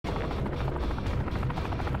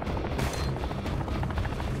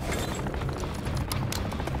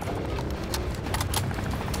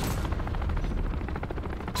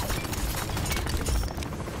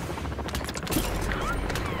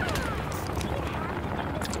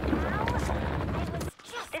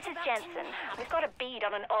Jensen. We've got a bead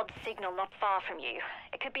on an odd signal not far from you.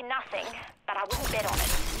 It could be nothing, but I wouldn't bet on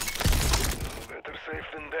it. Better safe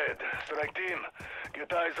than dead. Strike team,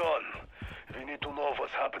 get eyes on. We need to know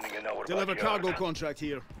what's happening in our Deliver backyard. cargo contract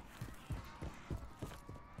here.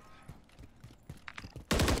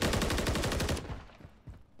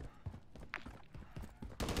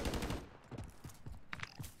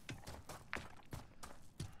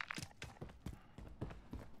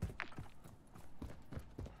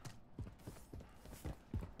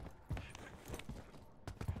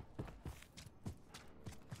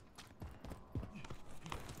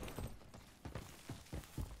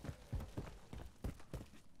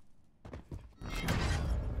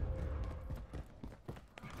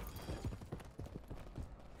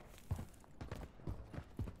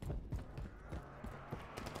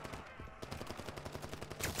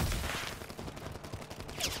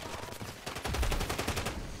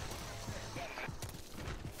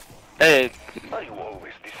 Hey. Are you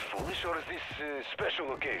always this foolish, or is this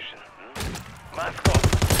special occasion? Mask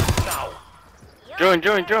off, now!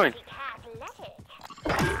 Join.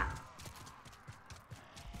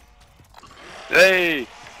 Hey.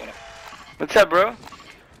 What's up, bro?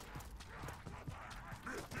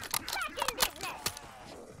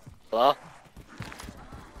 Hello?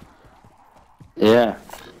 Yeah.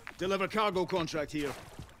 Deliver cargo contract here.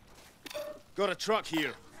 Got a truck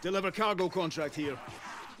here. Deliver cargo contract here.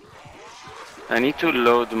 I need to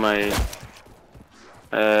load my...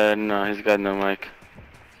 no, he's got no mic.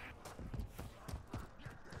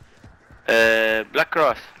 Black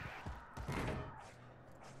Cross.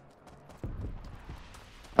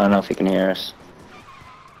 I don't know if he can hear us.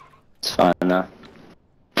 It's fine now.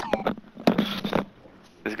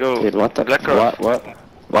 Let's go. Dude, what the... Black Cross. What?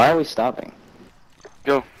 Why are we stopping?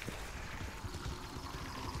 Go.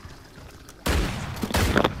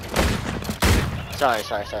 Sorry.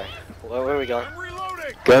 Where are we going?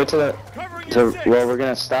 Go to the... well, we're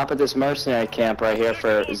gonna stop at this mercenary camp right here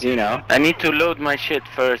for Zeno. I need to load my shit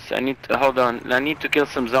first. Hold on. I need to kill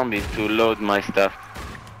some zombies to load my stuff.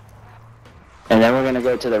 And then we're gonna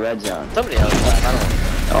go to the red zone. Somebody else. I don't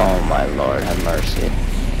know. Oh my lord, have mercy.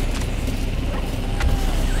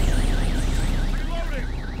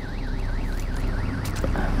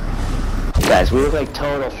 Guys, we look like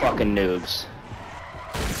total fucking noobs.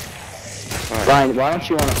 Right. Ryan, why don't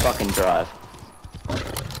you want to fucking drive?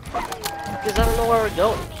 Because I don't know where we're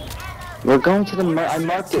going. We're going to the I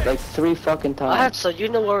marked it like 3 fucking times. Alright, so you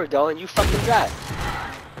know where we're going, you fucking drive.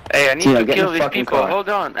 Hey, I need Tino, to get in kill the these fucking people. car. Hold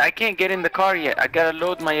on. I can't get in the car yet. I gotta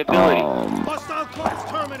load my ability. Hostile close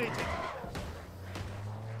terminated.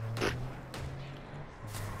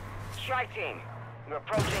 Strike team, we're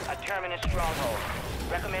approaching a terminus stronghold.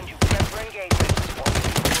 Recommend you prep for engagement or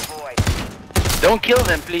to avoid. Don't kill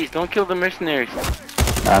them, please. Don't kill the mercenaries.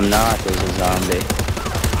 I'm not, there's a zombie.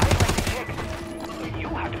 You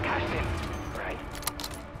have to cash them, right?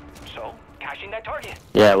 So, cashing that target.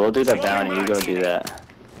 Yeah, we'll do the bounty, you go do that.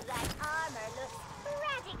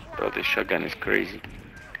 Bro, this shotgun is crazy.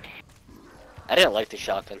 I didn't like the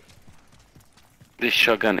shotgun. This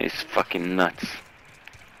shotgun is fucking nuts.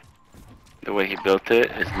 The way he built it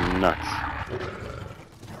is nuts.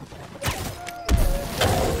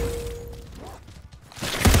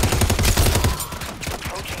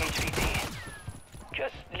 Approaching HVT.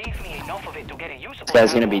 Just leave me enough of it to get a usable. This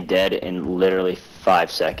guy's gonna be dead in literally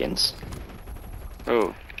 5 seconds.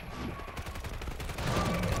 Oh.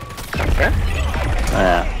 Okay.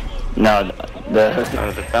 No, the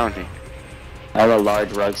Oh, the bounty. I have a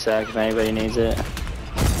large rucksack if anybody needs it.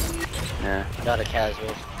 Yeah. Not a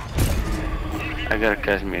casual. I got a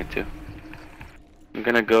Casimir too. I'm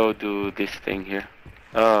gonna go do this thing here.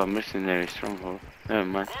 Oh, mercenary stronghold. Never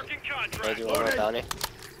mind. Hey, do you want a bounty?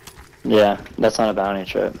 Yeah, that's not a bounty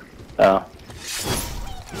trip. Oh.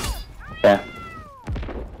 Yeah.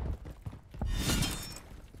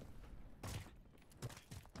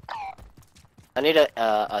 I need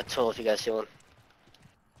a tool if you guys see one.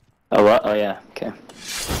 Oh what? Oh yeah, okay.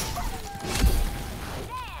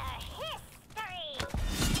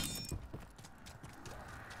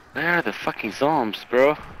 Where are the fucking zombies,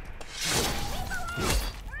 bro?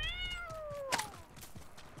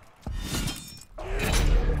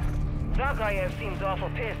 Dark Aether seems awful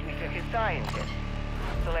pissed we took his scientist.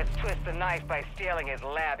 So let's twist the knife by stealing his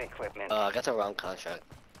lab equipment. I got the wrong contract.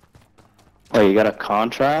 Oh, you got a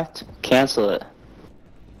contract? Cancel it.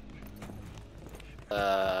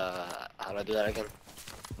 How do I do that again?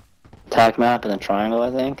 Attack map and then triangle,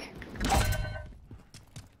 I think.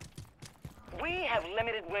 We have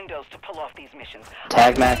limited windows to pull off these missions.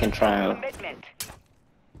 Tag map and triangle. Commitment.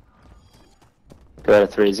 Go to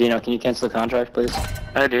 3. Zeno, can you cancel the contract, please?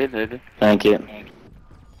 I did. Thank you.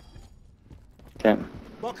 Okay.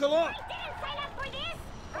 Buckle up!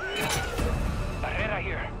 Barrera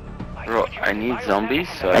here. Bro, I need zombies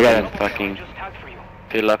so I I got can it. fucking Just tagged for you.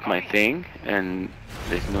 fill up my thing and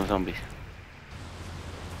there's no zombies.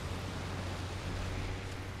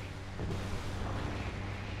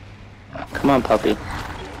 Come on, puppy.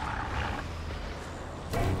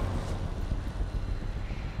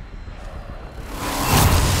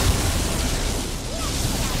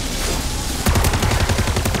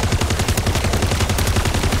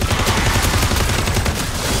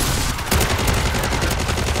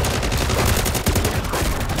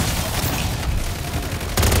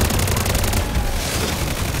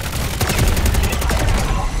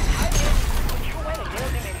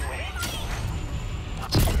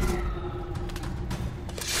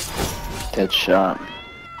 Good shot.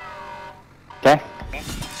 Okay.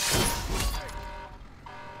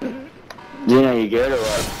 Dino, you good or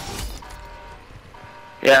what?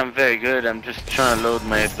 Yeah, I'm very good. I'm just trying to load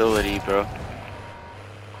my ability, bro.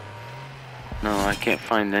 No, I can't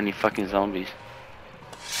find any fucking zombies.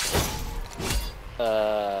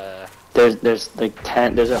 There's like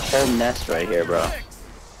 10. There's a whole nest right here, bro.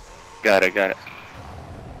 Got it.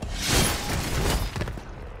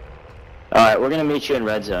 All right, we're gonna meet you in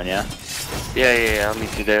red zone, yeah? Yeah, I'll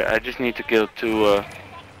meet you there. I just need to kill 2,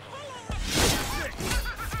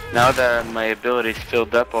 Now that my ability's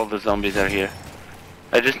filled up, all the zombies are here.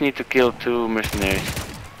 I just need to kill 2 mercenaries.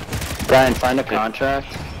 Brian, find a contract.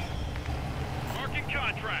 Marking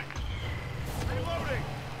contract. Reloading.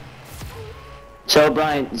 So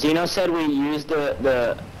Brian, Zeno said we use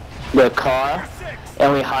the car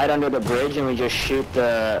and we hide under the bridge and we just shoot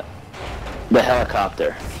the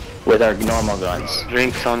helicopter with our normal guns.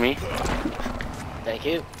 Drinks on me. Thank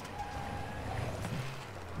you.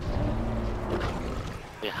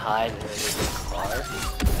 We hide in the car.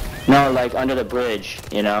 No, like under the bridge,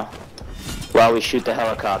 you know, while we shoot the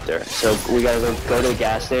helicopter. So we gotta go to the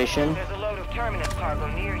gas station. There's a load of terminus cargo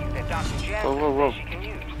near you that Dr. Jansen Whoa. says she can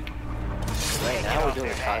use. Right now we're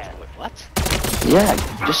doing a contract with what? Yeah,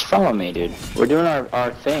 just follow me, dude. We're doing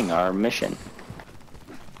our thing, our mission.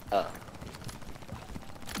 Oh.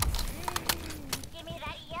 Give me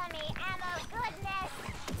that yummy ammo goodness!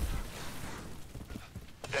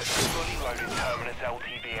 There's a fully loaded terminus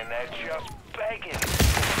LTV and they're just begging.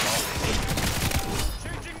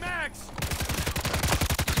 Changing mags.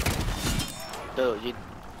 So you.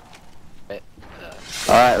 Wait,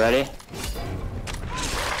 All right, ready?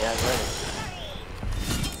 yeah, I'm ready.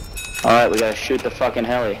 All right, we gotta shoot the fucking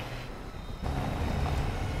heli.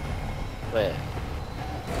 Wait.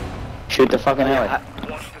 Shoot the fucking heli. Watch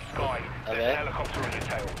the sky. There's Okay. a helicopter on your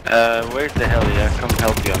tail. Where's the heli? I'll come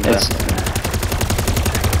help you on It's that.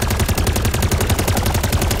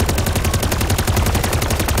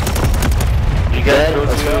 You guys Dead, go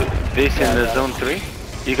let's go. to this in the zone 3?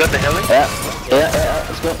 You got the heli? yeah,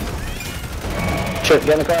 let's go. Chip,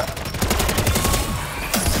 get in the car.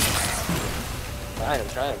 I'm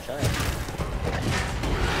trying.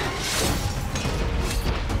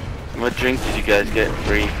 What drink did you guys get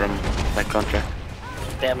free from my contract?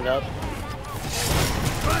 Damn it up.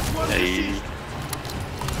 Hey.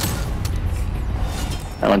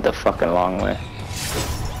 I went the fucking long way.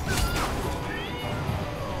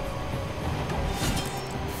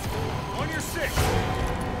 On your 6!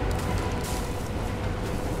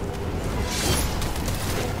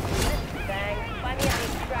 Thanks. Find me an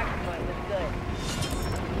extract point was good.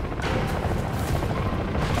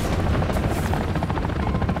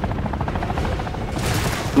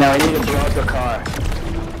 Now we need to blow up the car.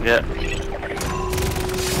 Yeah.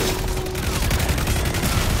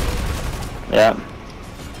 Yeah.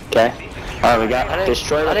 Okay. All right, we got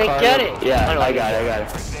destroy the I didn't car. get it. Yeah, I I got it.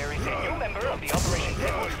 There is a new member of the Operation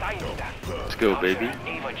Deadwood Science staff. Let's go, baby.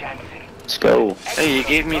 Ava Jansen. Let's go. Hey, you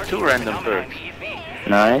gave me 2 random perks.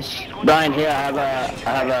 Nice. Brian, here I have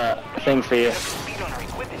a thing for you. Speed on our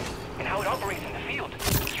equipment and how it operates in the field.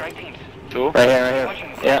 Strike teams. 2? Right here.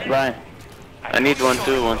 Yeah, Brian. I need 1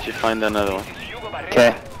 too once you find another one.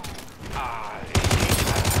 Okay.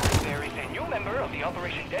 There is a new member of the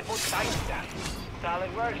Operation Deadwood Science staff.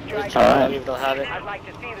 Solid work, Strike. All I right. believe they'll have it. I'd like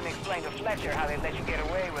to see them explain to Fletcher how they let you get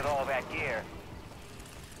away with all that gear.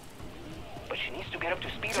 But she needs to get up to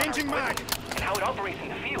speed on her Changing equipment and how it operates in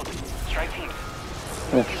the field. Strike teams.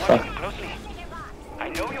 Oh, Be fuck. watching you closely. I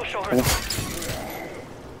know you'll show her.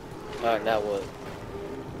 Alright, now what?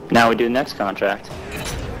 Now we do the next contract.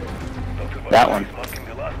 That one. Marking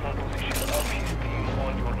the last known position of his team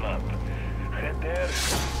on your map. Head there.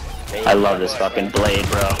 I love this fucking blade,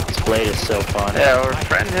 bro. This blade is so fun. Yeah, our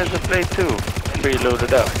friend has a blade too. Pretty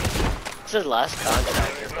loaded up. What's his last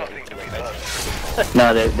contract? There's nothing to be done.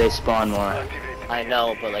 No, they spawn more. I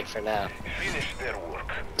know, but like for now. Finish their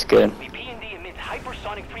work. It's good. The P&D emits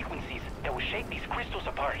hypersonic frequencies that will shake these crystals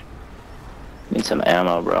apart. Need some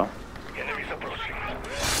ammo, bro. Enemies approaching.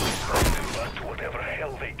 Send them back to whatever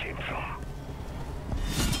hell they came from.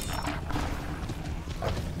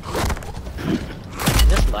 Is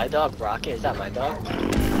this my dog, Rocket? Is that my dog?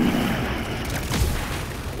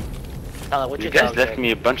 Tyler, what's You your guys dog left name?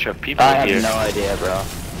 me a bunch of people I have here. no idea, bro.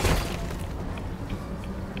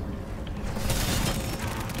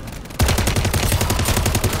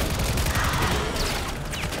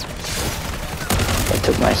 They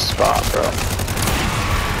took my spot, bro.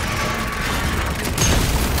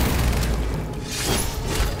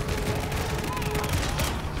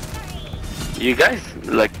 You guys,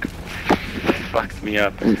 like, fucked me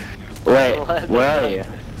up. Wait, What? where are you?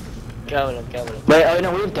 I'm coming. Wait, oh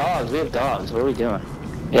no, we have dogs. What are we doing?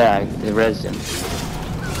 Yeah, the resident.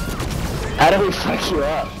 How do we fuck you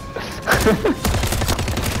up?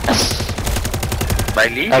 By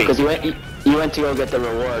leaving? Oh, because you went to go get the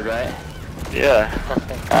reward, right? Yeah.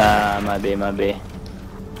 Might be.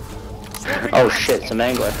 Oh shit, it's a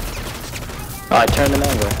mangler. Oh, I turned the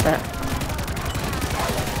mangler.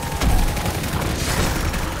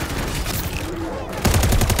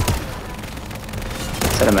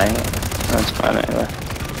 Is that a mangler? That's my mangler.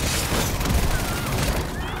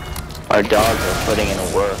 Our dogs are putting in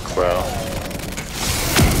work, bro.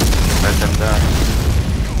 Let them down.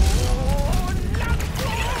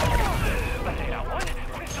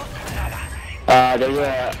 I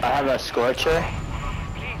have a scorcher.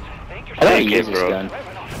 I don't Take it, use this bro. gun.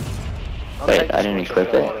 Wait, I didn't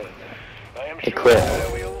equip it. I am Equip.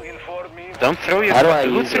 sure they will inform me. Don't throw your... How do I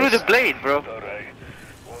Who use threw this? the blade, bro?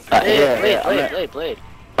 Alright. Blade.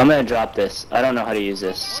 I'm gonna drop this. I don't know how to use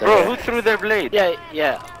this. So Bro, who threw their blade?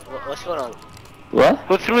 Yeah. What's going on? What?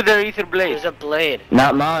 Who threw their ether blade? There's a blade.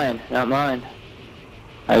 Not mine. I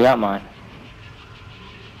got mine.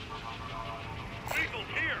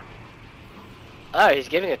 Oh, he's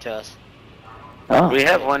giving it to us. Oh. We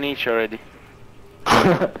have one each already.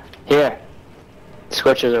 Here.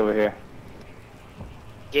 Scorcher's over here.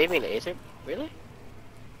 Gave me an Aether? Really?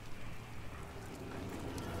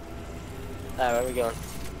 Alright, where are we going?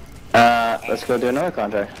 Let's go do another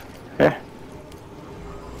contract. Here.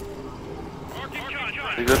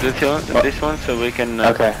 We go to this one so we can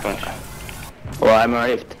Okay. punch. Well, I'm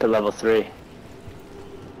already to level 3.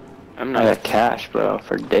 I'm I not. got cash, bro,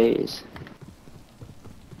 for days.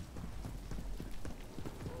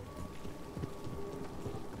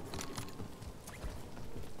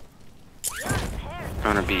 I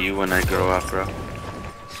wanna be you when I grow up, bro.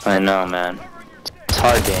 I know, man. It's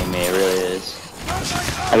hard being me, it really is.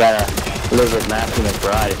 I gotta live with Matthew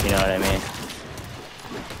McBride, if you know what I mean.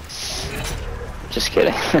 Just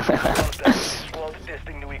kidding. Swamp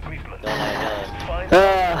testing new equipment.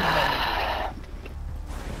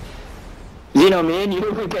 You know, me and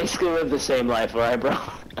you, we basically live the same life, alright, bro?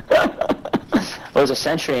 There's a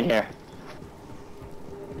sentry in here.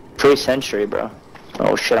 Pre-century, bro.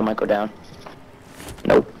 Oh shit, I might go down.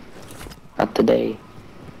 Nope. Not today.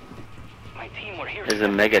 My team were here. There's a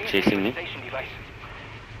mega chasing me. Device.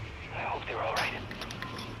 I hope they're all right.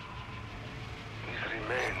 These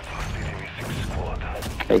remains must be the missing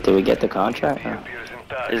squad. Wait, did we get the contract? He appears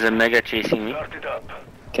intact. There's a mega chasing me. Start it up.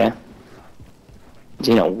 Okay.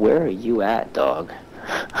 Zeno, where are you at, dog?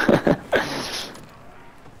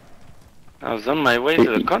 I was on my way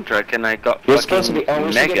to the contract and I got You're supposed to be. fucking Oh,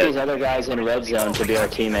 we should get these mega. other guys in red zone to be our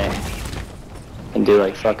teammate. And do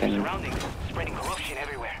like fucking Surroundings, spreading corruption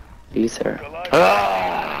everywhere. ether.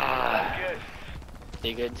 Ah! Yes.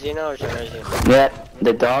 You good, Zeno, or should I res you? Yeah,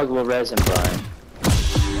 the dog will res him, Brian.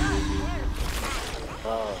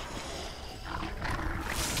 Oh.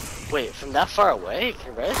 Wait, from that far away? You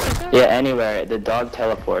can res like that? Yeah, anywhere. The dog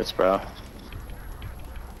teleports, bro.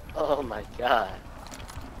 Oh my god.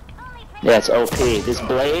 Yeah, it's OP. This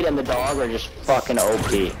blade and the dog are just fucking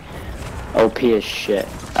OP. OP as shit.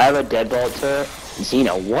 I have a deadbolt turret.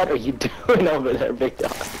 Zeno, what are you doing over there, big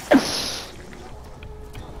dog?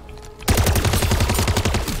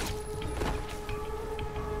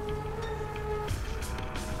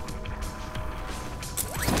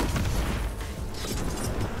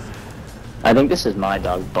 I think this is my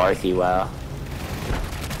dog, Barky, wow.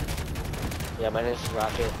 Yeah, my name's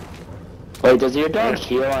Rocket. Wait, does your dog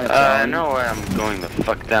heal on its I own? know where I'm going the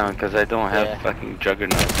fuck down because I don't have Yeah. fucking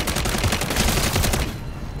juggernaut.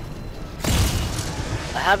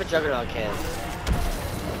 I have a Juggernaut can.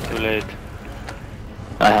 Too late.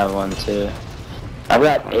 I have one too. I've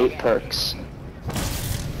got 8 perks.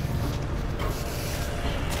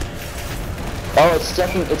 Oh,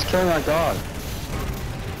 it's killing our dog.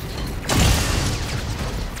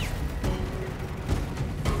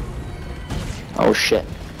 Oh shit.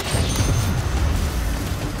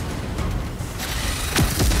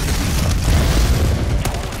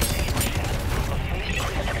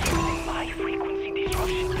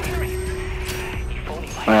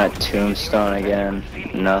 I'm at Tombstone again.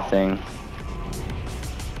 Nothing.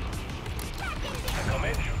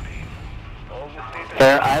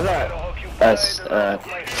 Here, I have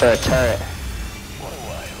for a turret.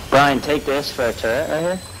 Brian, take this for a turret right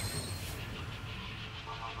here.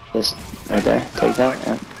 This right there. Take that.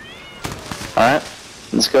 Yeah. All right.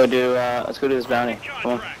 Let's go do this bounty.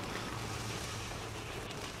 Come on.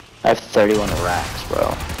 I have 31 racks, bro.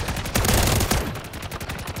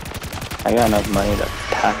 I got enough money to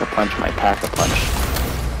pack-a-punch my pack-a-punch.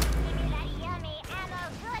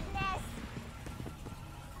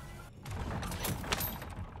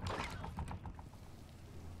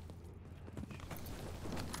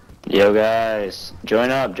 Yo guys,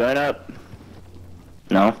 join up, join up.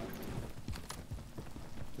 No?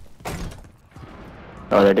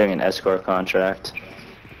 Oh, they're doing an escort contract.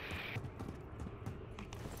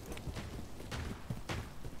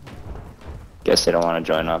 Guess they don't want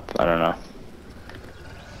to join up, I don't know.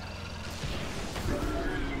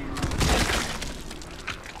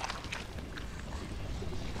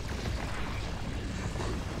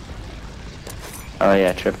 Oh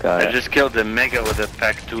yeah, Trip got it. I just killed the Mega with a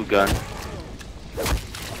Pack 2 gun.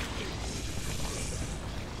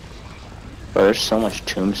 Bro, there's so much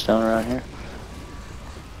Tombstone around here.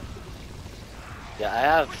 Yeah, I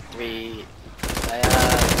have three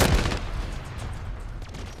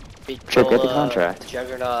Trip, get the contract.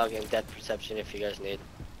 Juggernog and Depth Perception if you guys need.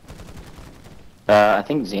 I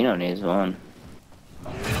think Xeno needs one.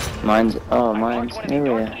 Mine's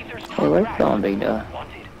area. Hey, we're going, big dog.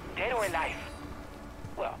 Dead or alive?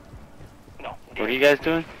 Well, no. What are you guys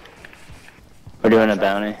doing? We're doing a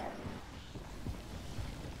bounty.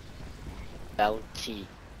 Bounty.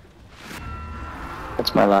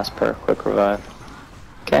 That's my last perk, quick revive.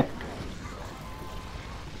 Okay.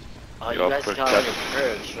 Oh, you Yo, guys perk got check. the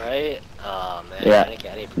perks, right? Oh man, Yeah. I didn't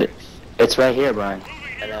get any perks. It's right here, Brian.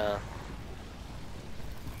 I know.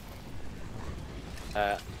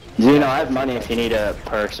 Xeno, I have money if you need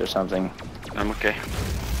perks or something I'm okay.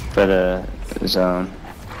 for the zone.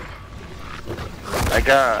 I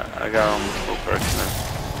got almost full perks now.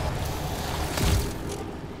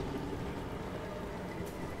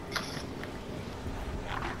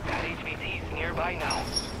 That HVT is nearby now.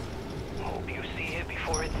 Hope you see it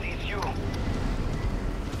before it sees you.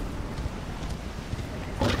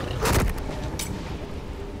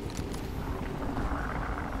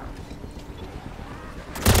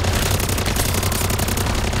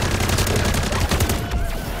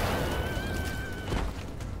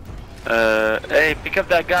 Hey, pick up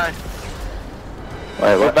that guy.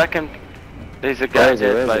 Wait, Go what? back and there's a Where guy is he?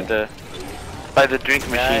 there Where is he? by the drink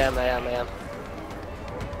machine. I am.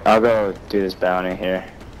 I'll go do this bounty here.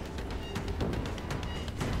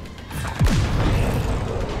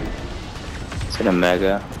 Is it a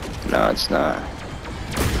mega? No, it's not.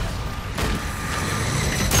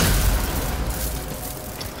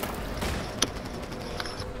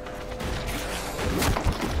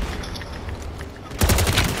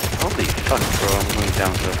 Holy fuck, bro! I'm going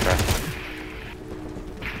down so fast.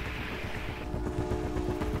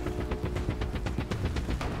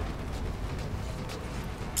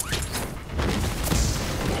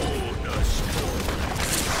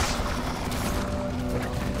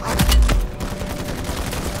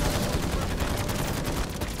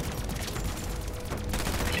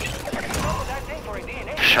 Oh, that's it for a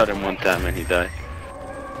DNA. Shot him one time and he died.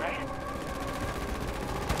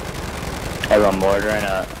 I have a mortar and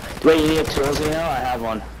a... Wait, you need tools, you know? I have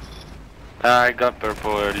one. I got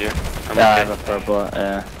purple earlier. I'm Yeah, I okay. have a purple,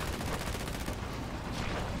 yeah.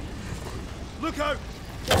 Look out!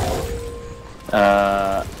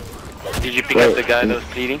 Did you pick Wait, up the guy that was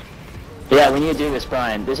bleeding? Yeah, we need to do this,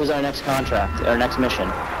 Brian. This is our next contract, our next mission.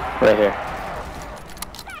 Right here.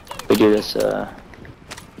 We do this, Go,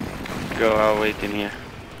 I'll wait in here.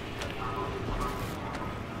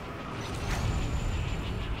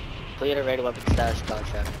 Complete a raid weapon stash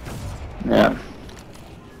contract. yeah.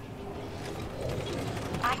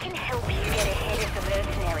 I can help you get ahead of the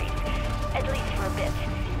mercenaries, at least for a bit.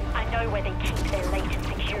 I know where they keep their latest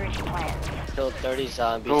security plans. Killed 30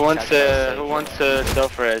 zombies. Who wants checked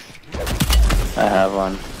self-res? I have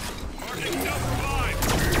one.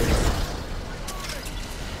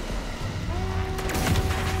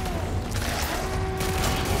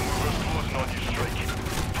 Closing on you, Strike.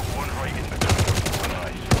 Put one right in the corner of one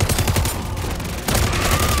eye.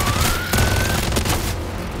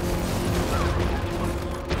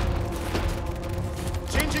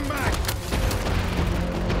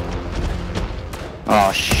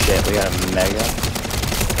 Oh shit, we got a mega.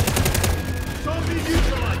 Zombie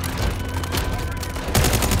neutralized.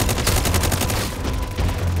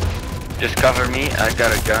 Just cover me. I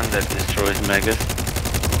got a gun that destroys megas.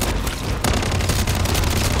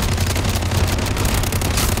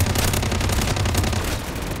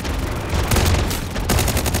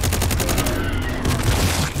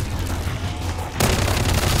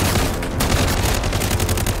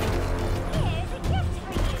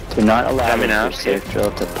 Do not allow Coming your out. safe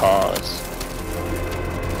drill to pause.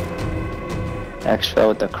 Exfil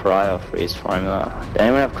with the cryo freeze formula. Does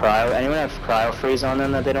anyone have cryo freeze on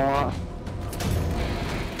them that they don't want?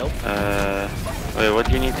 Wait, what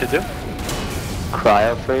do you need to do?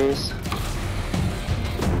 Cryo freeze?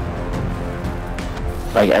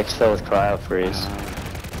 Like exfil with cryo freeze.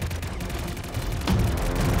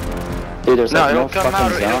 Dude, there's No, like it'll no come fucking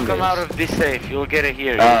out. It'll zombies. come out of this safe. You'll get it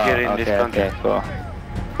here. You'll Oh, get it in this okay, contract. okay, cool.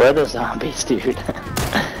 Where are the zombies, dude?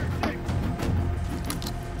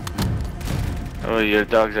 Oh, your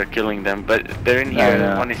dogs are killing them, but they're in I here.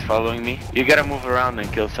 know. One is following me. You gotta move around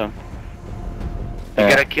and kill some. You Yeah.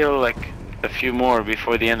 gotta kill like a few more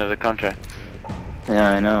before the end of the contract. Yeah,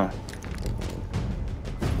 I know.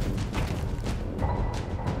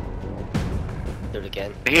 Do it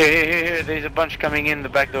again. Here. There's a bunch coming in the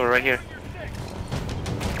back door right here.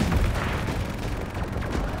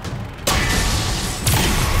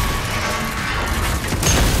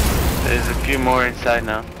 There's a few more inside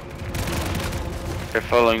now. They're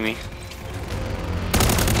following me.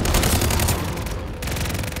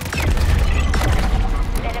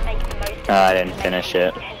 Better make the most of I didn't finish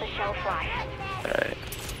it. It has a shelf life. Alright.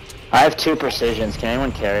 I have 2 precisions. Can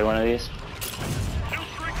anyone carry one of these?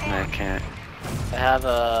 I can't. I have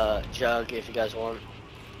a jug if you guys want.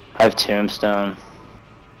 I have tombstone.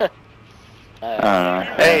 I don't know.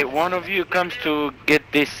 Hey, one of you comes to get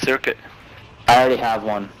this circuit. I already have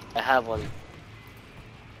one. I have one.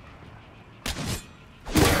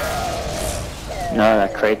 No,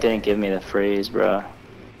 that crate didn't give me the freeze, bro.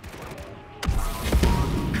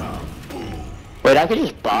 Wait, I could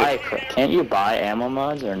just buy. Can't you buy ammo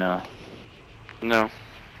mods or no? No.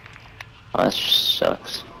 Oh, that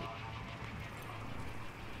sucks.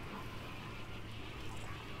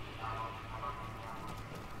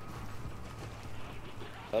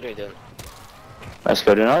 What are you doing? Let's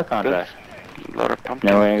go to another contract. A lot of pumpkin.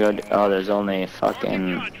 No, we're gonna go. Oh, there's only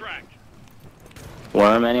fucking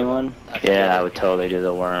worm. Anyone? Yeah, I would totally do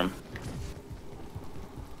the worm.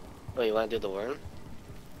 Oh, you want to do the worm?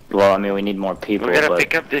 Well, I mean, we need more people. We gotta but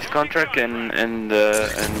pick up this contract and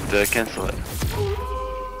cancel it.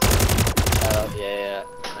 Yeah,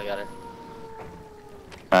 I got it.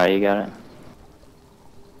 Alright, you got it.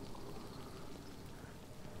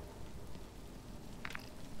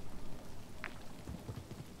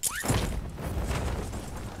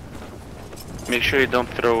 Make sure you don't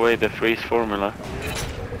throw away the freeze formula.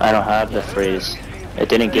 I don't have the freeze. It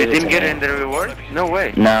didn't You give it to didn't get me. it in the reward? No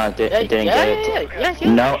way. No, it didn't give it to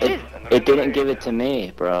Yeah, No, you did. it didn't give it to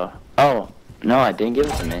me, bro. Oh, no, it didn't give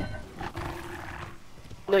it to me.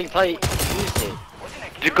 No, you probably used it.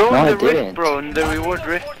 You go No, in I the rift, didn't. bro, in the reward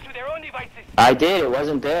rift. I did, it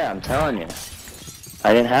wasn't there, I'm telling you.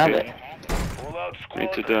 I didn't have it. Pull out, squad.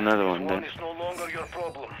 Need to do another one This then. is no longer your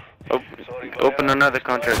problem. Open another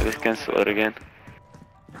contract, let's cancel it again.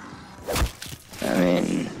 I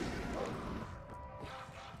mean...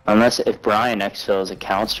 Unless if Brian exfils, it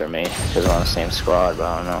counts for me, because we're on the same squad, but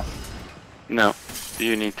I don't know. No,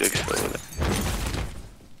 you need to explode with it.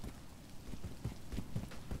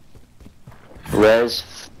 Res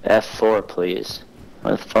F4, please.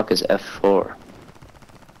 What the fuck is F4?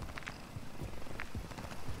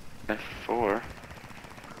 F4.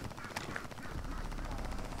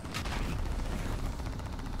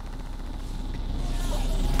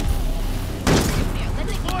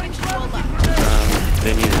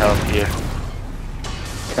 They need help here.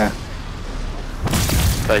 Okay.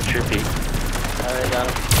 By Trippy. I already got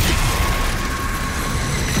him.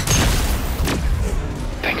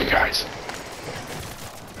 Thank you, guys.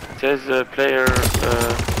 It says player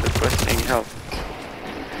requesting help.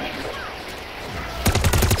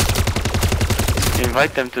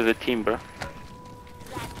 Invite them to the team, bro.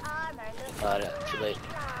 Too late.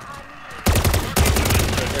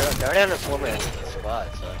 They're already on the 4-man squad,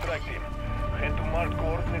 so. Strike team. Head to marked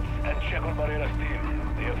coordinates and check on Barrera's team.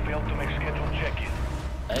 They have failed to make scheduled check-in.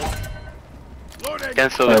 Hey?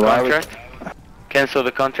 Cancel Wait, the why would- contract. Cancel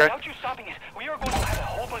the contract. Without you stopping it, we are going to have a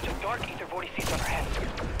whole bunch of Dark Aether vortices on our hands.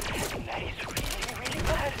 And that is really, really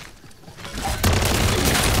bad.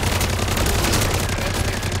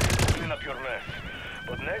 Clean up your mess.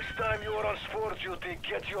 But next time you are on sport duty,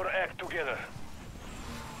 get your act together.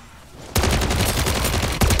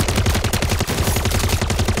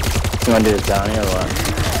 You wanna do this bounty or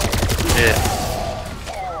what? Yeah.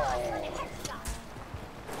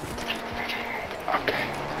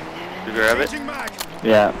 You grab it? Changing mag.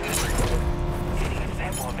 Yeah. Getting a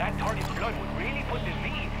sample of that target's blood would really put this V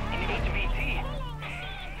in HVT.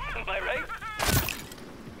 Am I right?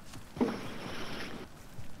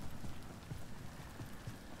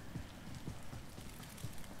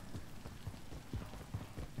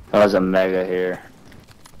 That was a mega here.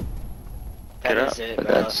 That Get is it, But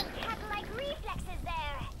bro. that's Like reflexes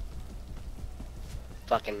there.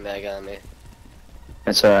 Fucking mega on me.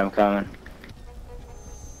 that's where I'm coming.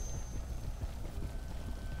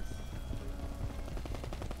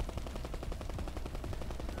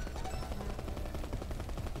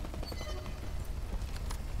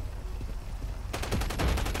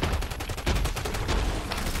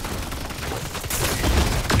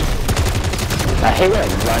 I hate when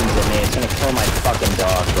it runs at me. It's gonna kill my fucking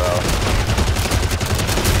dog, bro.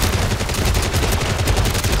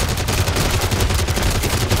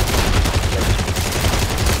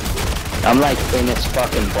 I'm like in its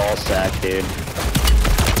fucking ball sack, dude.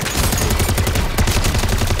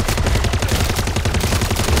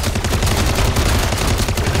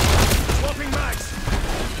 Swapping mags.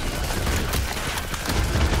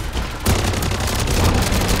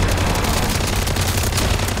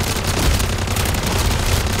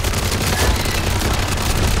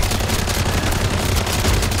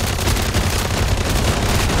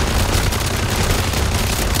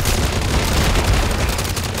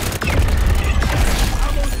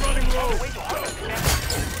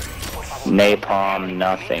 Napalm,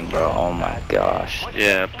 nothing, bro. Oh my gosh.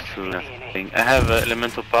 Yeah, absolutely nothing. I have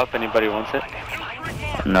elemental pop. Anybody wants it?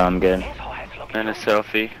 No, I'm good. And a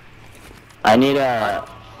selfie. I need a.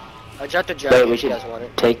 I dropped the Wait, dragon we if you should guys want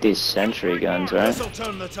it. take these sentry guns, right? This'll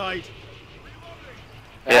turn the tide.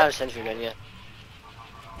 I have a sentry gun, yeah.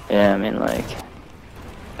 Yeah, I mean, like.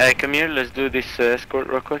 Hey, come here. Let's do this escort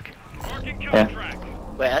real quick. Yeah.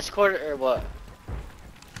 Wait, escort or what?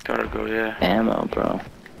 Cargo, yeah. Ammo, bro.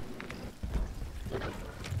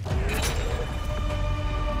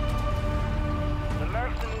 The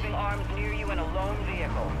Mercs are moving arms near you in a lone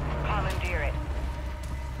vehicle. Commandeer it.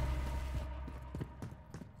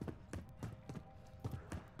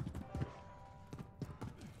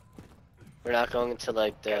 We're not going into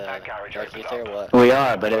like the Dark Aether or what? We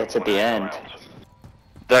are, but it's at the end.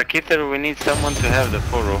 Dark Aether, we need someone to have the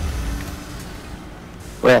portal.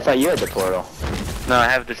 Wait, I thought you had the portal. No, I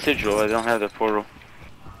have the sigil. I don't have the portal.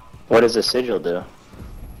 What does the sigil do?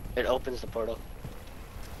 It opens the portal.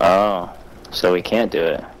 Oh, so we can't do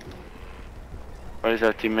it. Where is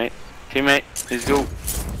our teammate? Teammate, let's go.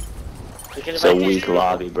 We can It's a invite these weak people.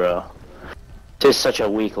 lobby, bro. Just such a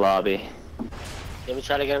weak lobby. Let me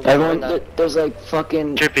try to get them Everyone, going. there's like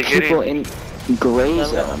fucking Trippy, get people in. in gray We're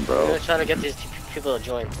zone, bro. gonna try to get these people to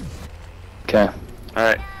join. Okay.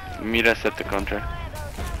 Alright, meet us at the contract.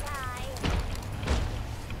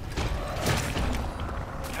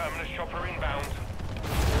 Terminus chopper inbound.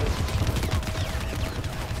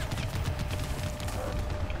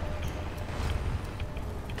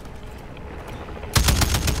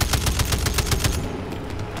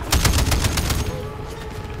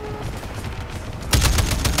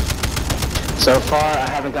 So far, I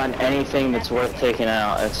haven't gotten anything that's worth taking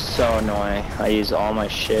out. It's so annoying. I use all my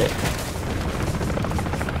shit.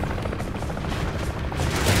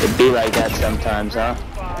 It'd be like that sometimes, huh?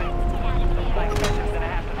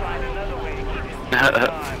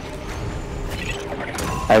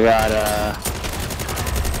 I got,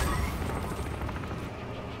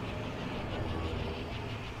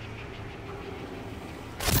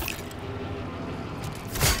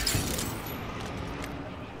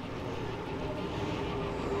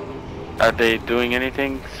 Are they doing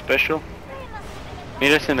anything special?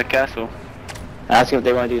 Meet us in the castle. ask if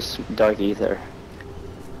they want to do Dark Aether.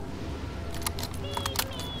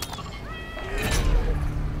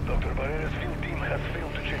 Dr. Barrera's field team has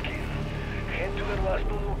failed to check in. Head to their last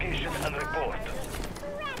known location and report.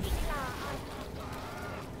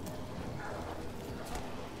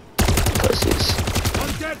 Pussies.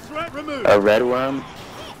 Undead threat removed. A red worm?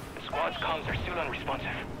 The squad's comms are still unresponsive.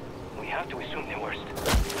 We have to assume the worst.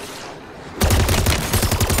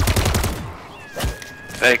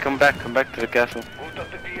 Hey, come back to the castle. Put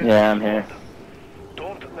up the PS. Yeah, I'm here.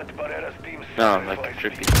 Don't let Barrera's team No, like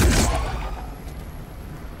sacrifice trippy.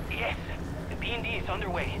 Yes, the P&D is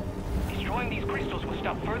underway. Destroying these crystals will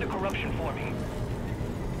stop further corruption forming.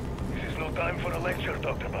 This is no time for a lecture,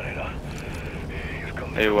 Dr. Barrera. Here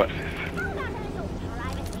come Hey, the what? corpses.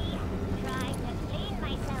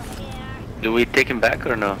 Do we take him back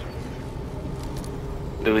or no?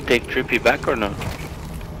 Do we take Trippy back or no?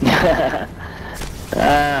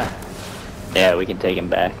 Yeah, we can take him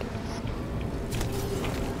back.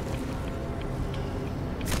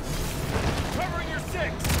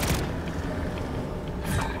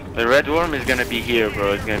 The red worm is gonna be here,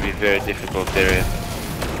 bro. It's gonna be a very difficult area.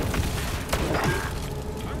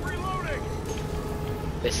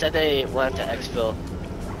 They said they wanted to exfil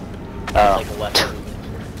Oh. like a weapon.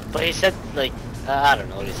 But he said, like, I don't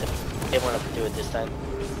know what he said. They want to do it this time.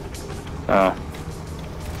 Oh.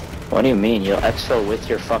 What do you mean? You'll exfil with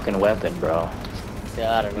your fucking weapon, bro.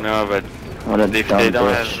 Yeah, I don't know. No, but What a if dumb they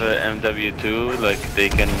don't bitch. have MW2, like they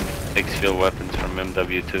can exfil weapons from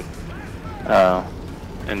MW2, Oh.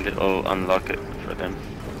 and it'll unlock it for them.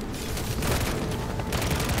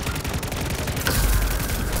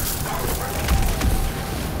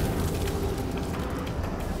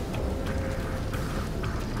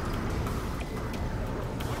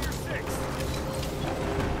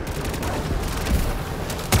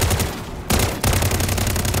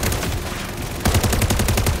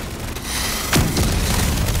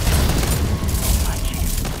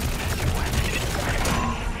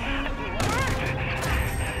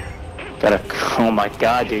 Gotta. Oh my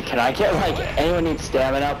god, dude. Can I get like anyone needs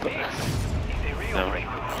stamina up?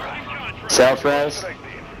 No. Self res?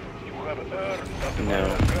 You have earned nothing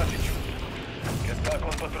No. but gratitude. Get back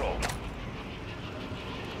on patrol.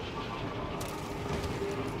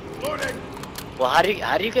 Well, how do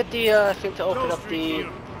you get the thing to open up the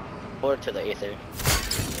door to the Aether?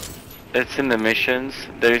 It's in the missions.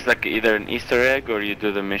 There is like either an Easter egg or you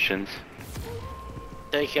do the missions.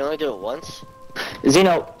 So you can only do it once?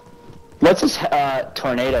 Zeno, what's this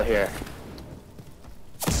tornado here?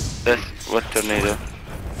 That's what tornado?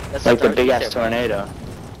 That's Like the Dark big ass Aether, tornado.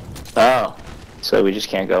 Oh. So we just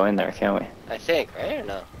can't go in there, can we? I think, right or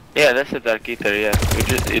no? Yeah, that's the Dark Aether, yeah.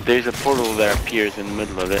 There's a portal that appears in the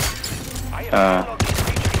middle of it.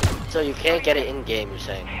 So you can't get it in game, you're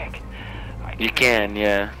saying? You can,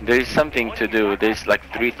 yeah. There's something to do. There's like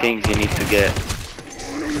 3 things you need to get.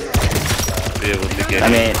 To be able to get I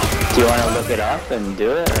it. mean, do you want to look it up and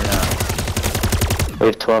do it or no? We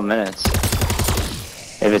have 12 minutes.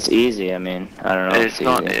 If it's easy, I mean, I don't know if It's it's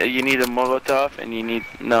not. easy. You need a Molotov, and you need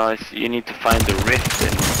you need to find the rift,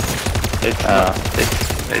 and it's not.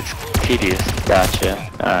 It's tedious. Gotcha.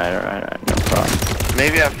 Alright, no problem.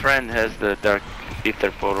 Maybe our friend has the Dark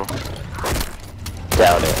Aether portal.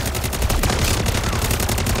 Doubt it.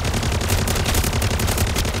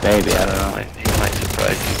 Maybe, I don't know. He might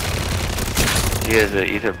surprise you. He has the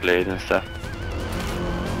Ether blade and stuff.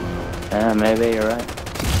 Yeah, maybe, you're right.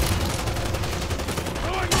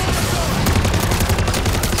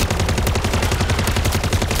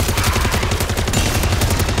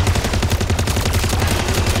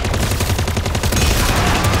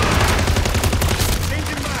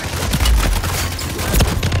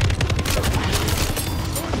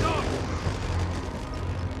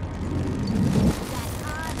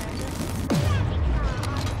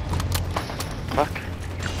 Fuck.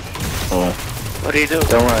 Oh. What do you do?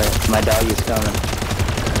 Don't worry, my doggy's coming.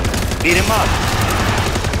 Beat him up.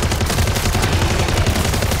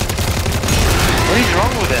 What is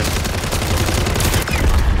wrong with him?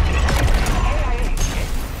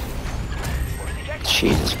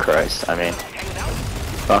 Jesus Christ, I mean,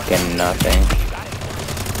 fucking nothing.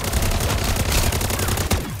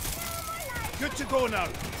 Good to go now.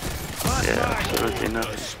 Yeah, absolutely not.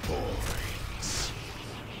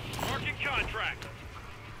 Marking contract.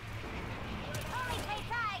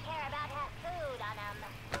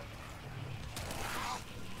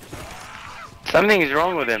 Something is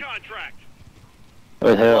wrong with him.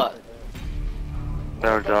 With who? What?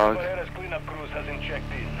 Our dog. Barreras cleanup crews hasn't checked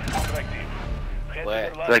in. Strike team. Head Where?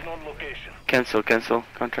 to their last Like- known location. Cancel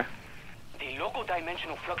contract. The local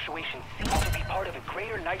dimensional fluctuations seem to be part of a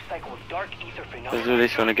greater life cycle of Dark Aether Let's phenomena. do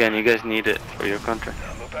this one again. You guys need it for your contract.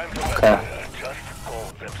 No time for that. Okay. Just call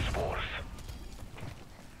them spores.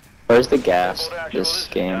 Where's the gas, this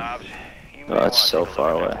game? Oh, it's so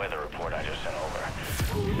far away. Weather report I just sent over.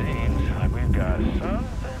 Seems like we've got something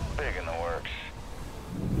big in the works.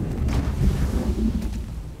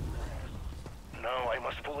 Now I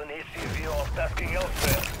must pull an ACV off tasking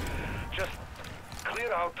elsewhere. Just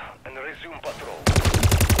clear out and resume patrol.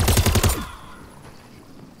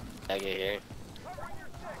 I get here.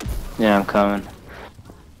 Yeah, I'm coming.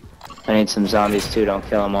 I need some zombies too, don't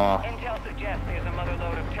kill them all. Intel suggests there's a mother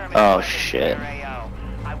load of terminal Oh, weapons shit. near AO.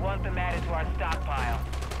 I want them added to our stockpile.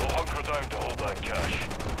 We'll hunker down to hold that cash.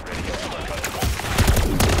 Ready to go.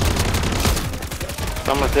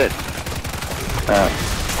 Someone's dead.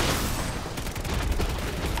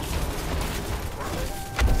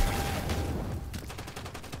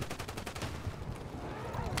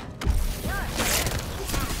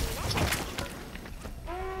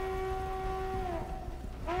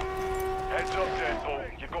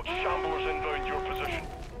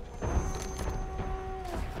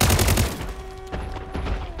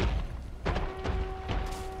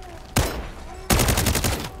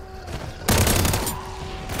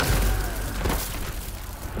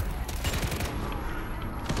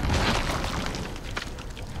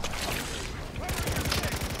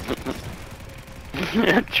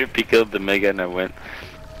 Trippy killed the mega and I went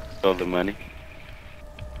all the money.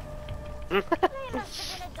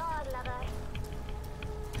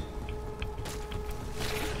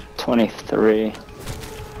 23.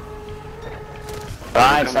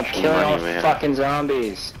 Brian, stop much killing all money we the have? fucking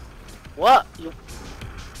zombies. What?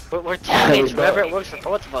 We're teammates. Whatever it works for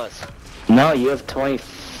both of us. No, you have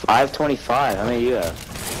 25. 25. How many do you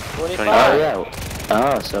have? 25. Oh yeah.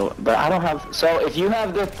 Oh, so but I don't have. So if you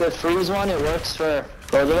have the freeze one, it works for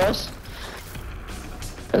both of us.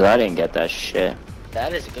 Cause I didn't get that shit.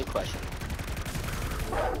 That is a good question.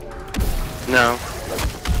 No.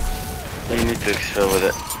 You need to exfil with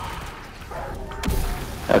it.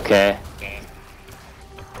 Okay.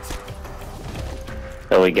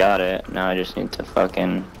 So we got it. Now I just need to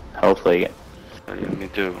fucking hopefully get. What do you want me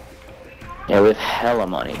to do? Yeah, we have hella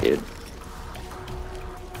money, dude.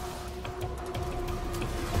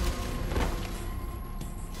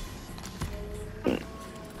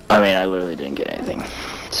 I mean, I literally didn't get anything.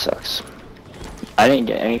 It sucks. I didn't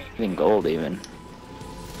get anything gold even.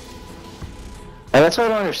 And that's what I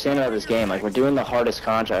don't understand about this game. Like, we're doing the hardest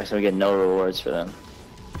contracts and we get no rewards for them.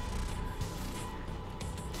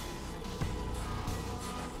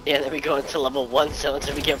 Yeah, then we go into level 1 zones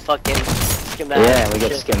and we get fucking schematics. Yeah, we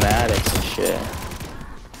get shit. schematics and shit.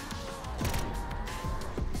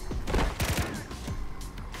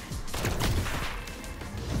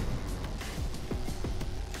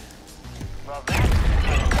 Well, that's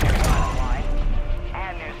their bottom line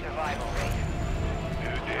and their survival rate.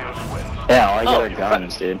 Yeah, all I get Oh, are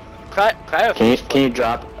guns, dude. Cryo Can you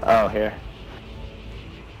drop? Oh, here.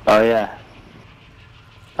 Oh yeah.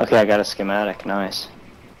 Okay, I got a schematic. Nice.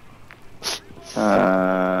 That's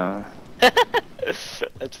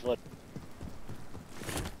fun.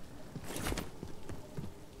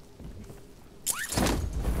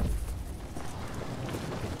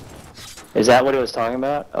 Is that what he was talking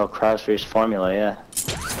about? Oh, Crowdfreeze formula, yeah.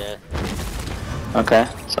 Yeah. Okay,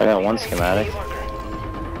 so I got one schematic. Hey,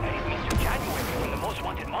 Mr. January from the Most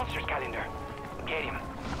Wanted Monsters calendar. Get him.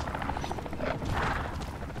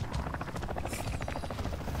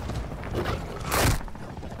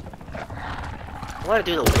 I want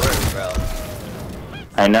to do the work, bro.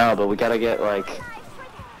 I know, but we gotta get like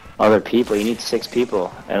other people. You need 6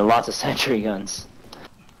 people and lots of sentry guns.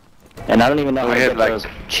 And I don't even know how We to had get like those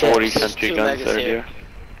 40 chips. sentry Two guns megas earlier.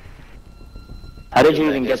 How did you Two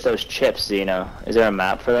even megas. get those chips, Zeno? Is there a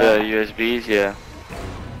map for The that? USBs, yeah.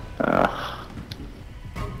 Ugh.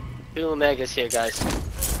 2 megas here, guys.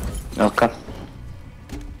 Okay.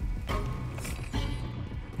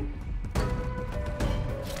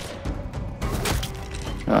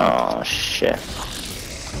 Oh shit.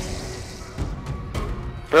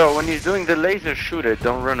 Bro, when you're doing the laser, shoot it.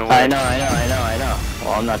 Don't run away. I know.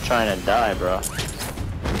 Well, I'm not trying to die, bro.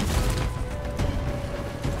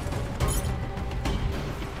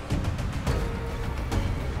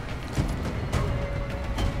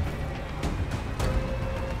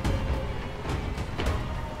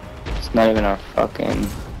 It's not even our fucking...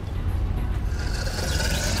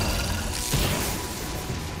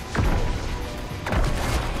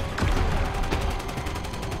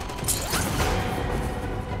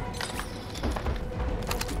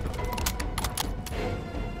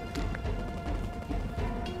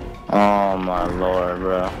 Oh my lord,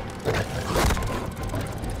 bro.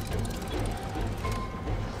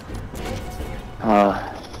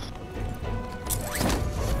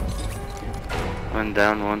 One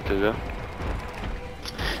down, one to go.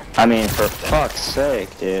 I mean, for fuck's sake,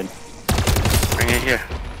 dude. Bring it here.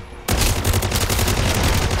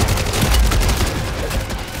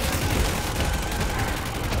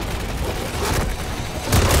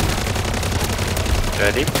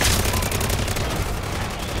 Ready?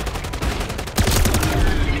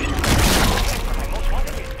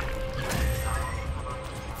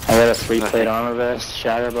 I got a 3-plate armor vest,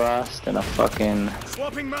 shatter blast, and a fucking...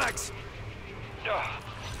 Swapping mags.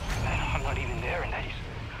 Man, I'm not even there, and that is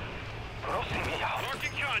grossing me out.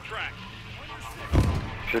 Marking contract.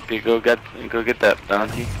 Trippy, go get that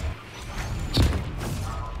bounty.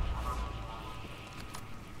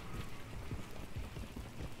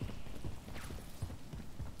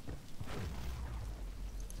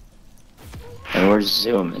 And we're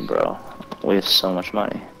zooming, bro. We have so much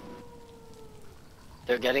money.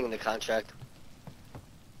 They're getting the contract.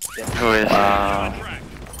 Who is?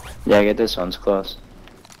 Yeah, get this one's close.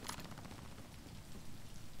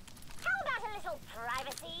 How about a little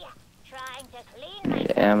privacy? Trying to clean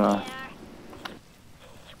Need ammo. here.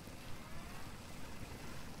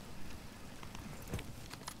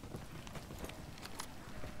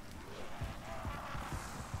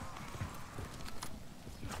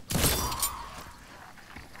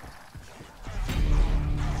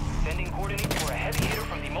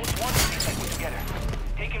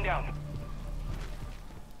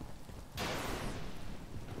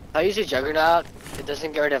 I use a Juggernaut, it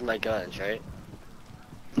doesn't get rid of my guns, right?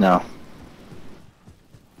 No.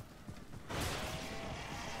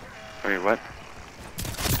 Wait, what?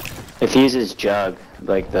 If he uses Jug,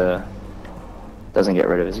 like doesn't get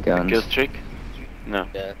rid of his guns. Kill streak? No.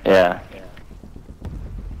 Yeah. Yeah.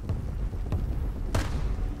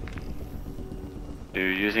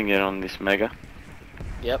 You're using it on this Mega?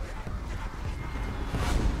 Yep.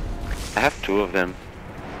 I have 2 of them.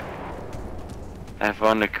 I have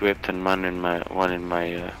one equipped and one in my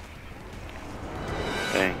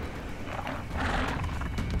thing.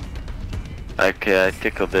 Okay, I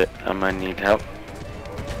tickled it. I might need help.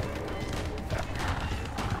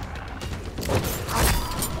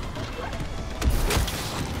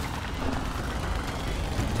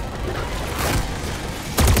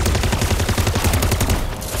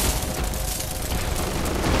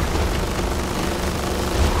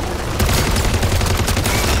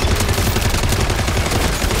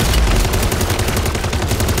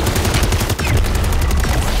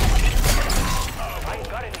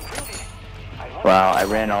 Wow, I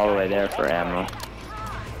ran all the way there for ammo.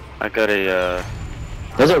 I got a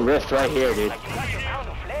There's a rift right here, dude.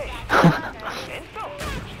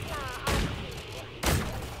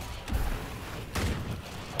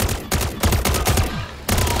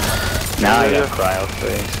 Now I got cryo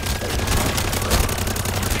freeze.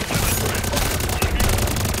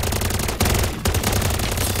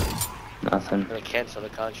 Nothing. I'm gonna cancel the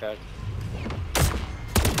contract.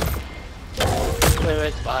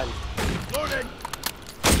 Wait, behind. Loading!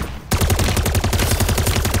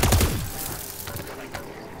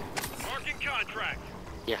 Marking contract.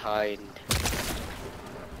 Behind.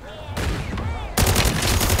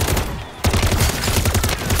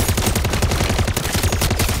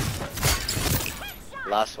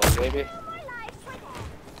 Last one, maybe?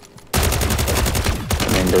 I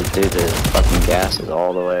mean, dude, the fucking gas is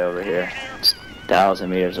all the way over here. It's 1,000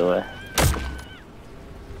 meters away.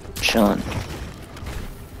 Chilling.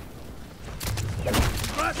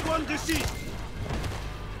 Last one deceased.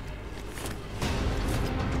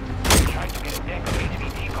 Trying to get a deck of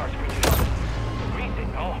HVT cards for you. Reason,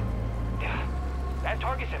 no. Yeah, that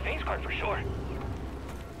target's a face card for sure.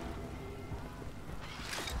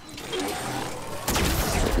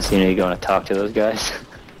 So, you going to talk to those guys?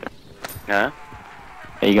 huh?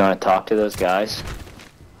 Are you going to talk to those guys?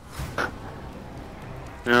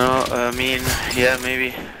 No, I mean, yeah,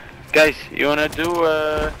 maybe. Guys, you wanna do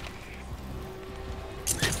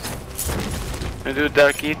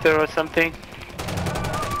Dark Aether or something?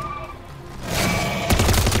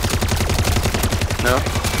 No?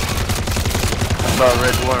 About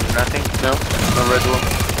Red Worm, nothing? No? No Red Worm?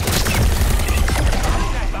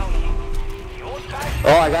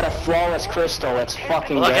 Oh, I got a flawless crystal. Let's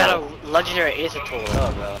fucking Well, I got go. a legendary Aether tool.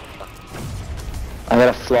 Oh, bro. I got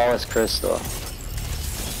a flawless crystal.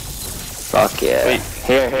 Fuck yeah. Wait,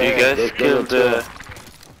 here. you guys There's killed a tool.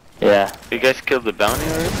 Yeah. You guys killed the bounty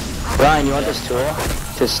already? Ryan, you want this tool?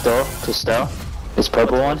 To stow? This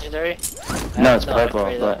purple one? Legendary? No, it's No, I purple,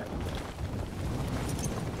 agree but...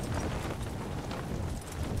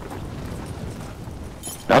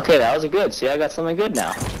 Okay, that was a good. See, I got something good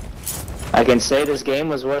now. I can say this game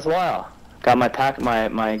was worthwhile. Got my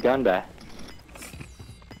my gun back.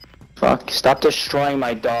 Fuck, stop destroying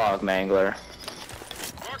my dog, Mangler.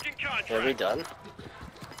 Marking contract. Are we done?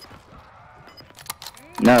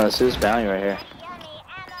 No, this is bounty right here.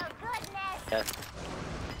 Yeah.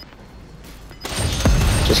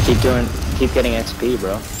 Just keep getting XP,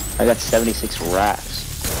 bro. I got 76 racks.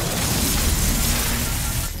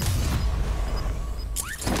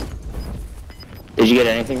 Did you get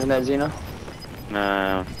anything from that, Xeno?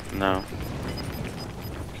 No.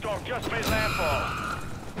 Storm just made landfall.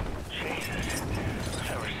 Jesus. I've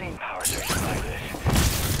never seen power surges like this.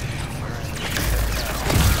 We're in the now.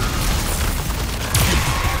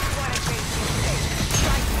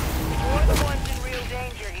 You're the ones in real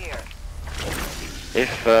danger here.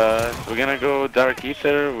 If we're gonna go Dark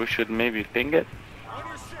Aether, we should maybe ping it.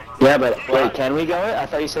 Yeah, but wait, can we go it? I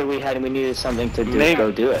thought you said we needed something to do. Maybe.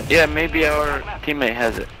 Go do it. Yeah, maybe our teammate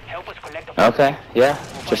has it. Help us collect the Okay, yeah,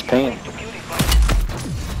 just ping it.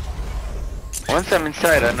 Once I'm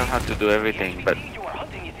inside, I know how to do everything, but You are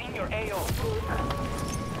hunting is in your AO.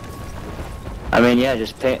 I mean, yeah,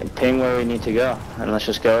 just ping where we need to go, and let's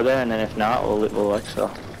just go there, and then if not, we'll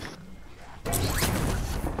exfil.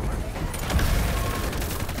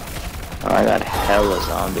 Oh, I got hella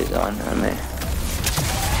zombies on me.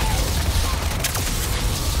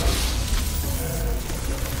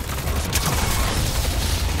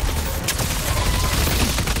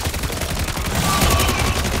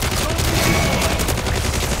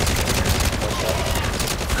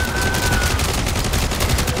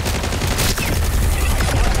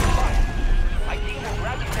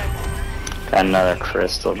 Another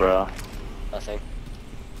crystal, bro. Nothing.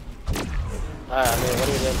 Alright, I mean, what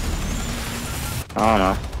are you doing? I don't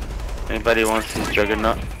know. Anybody wants this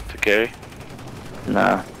juggernaut to carry?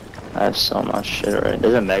 Nah. I have so much shit already.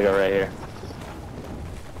 There's a mega right here.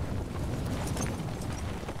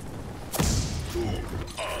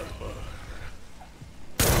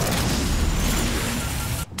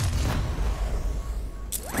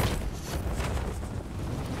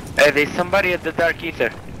 Hey, there's somebody at the Dark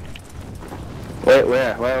Aether. Wait,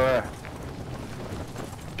 where?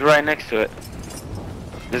 It's right next to it.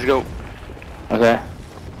 Let's go. Okay.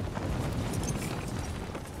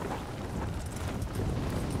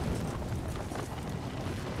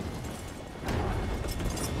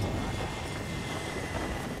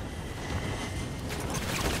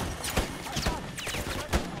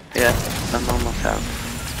 Yeah, I'm almost out.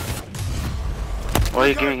 Why are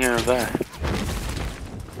you giving him a bath?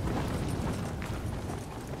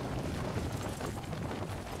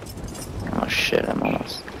 Oh shit, I'm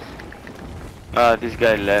almost. This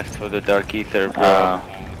guy left for the Dark Aether, bro.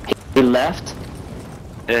 He left?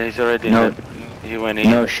 Yeah, he's already No. left. He went in.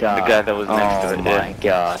 No shot. The guy that was next to Oh it, my yeah.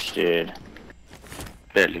 gosh, dude.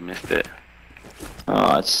 Barely missed it.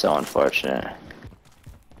 Oh, it's so unfortunate.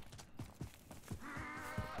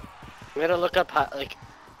 We gotta look up how, like,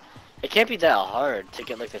 it can't be that hard to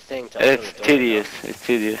get, like, the thing to open It's the door, tedious. It's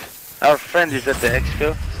tedious. Our friend is at the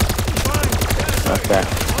exfil. Okay.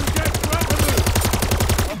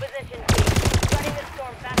 All position, team. Running the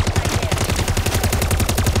storm fast as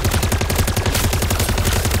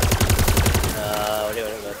I What do you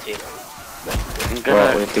want to go, team? I'm Well,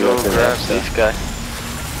 gonna we have to go go to the grab exfil. this guy.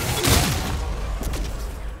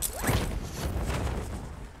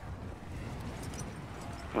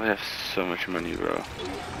 We have so much money, bro.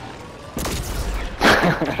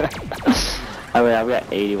 I mean, I've got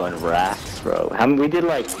 81 racks, bro. How many, we did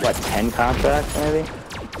like, what, 10 contracts, maybe?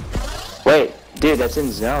 Wait, dude, that's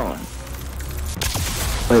in zone.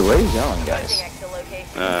 Wait, where are you going, guys? exit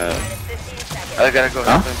location. Uh, Minus 15 seconds. I gotta go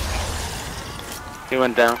Huh? help him. He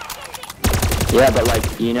went down. Yeah, but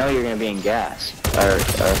like, you know you're gonna be in gas. Or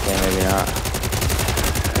okay, maybe not.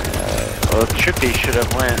 Well, Trippy should have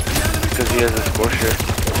went because he has a scorcher.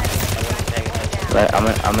 But I'm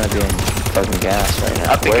gonna be in fucking gas right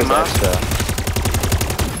now. I'll pick Where's him up. Expo?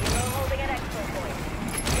 Holding at exfil point.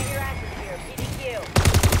 Keep your asses here.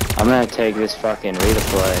 PDQ. I'm gonna take this fucking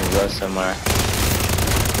redeploy and go somewhere.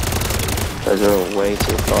 Cause we're way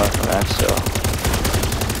too far from Expo.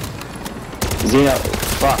 Zeno,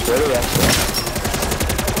 fuck, where do we Expo?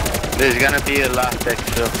 There's gonna be a last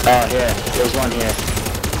exfil. Oh, here. There's one here.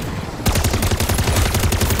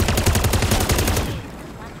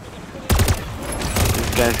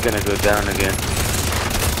 This guy's gonna go down again.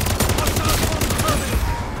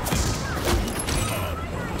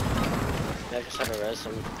 Yeah, I just have to res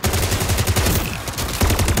him.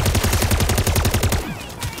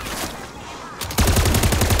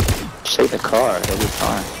 Just take the car, it'll be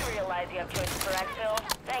fine. You realize you have choices for exfil?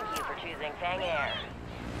 Thank you for choosing Fang Air.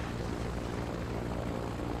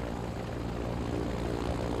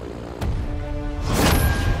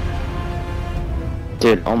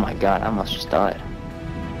 Dude, oh my god, I almost just died.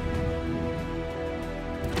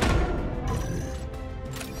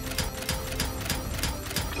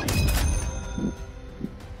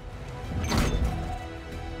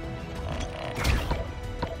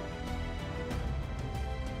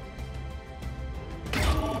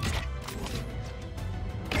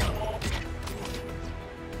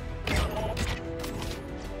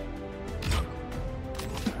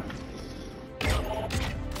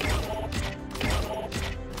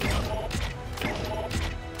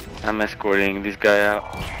 I'm escorting this guy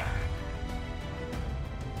out.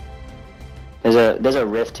 There's a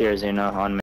rift here, Zeno, on me.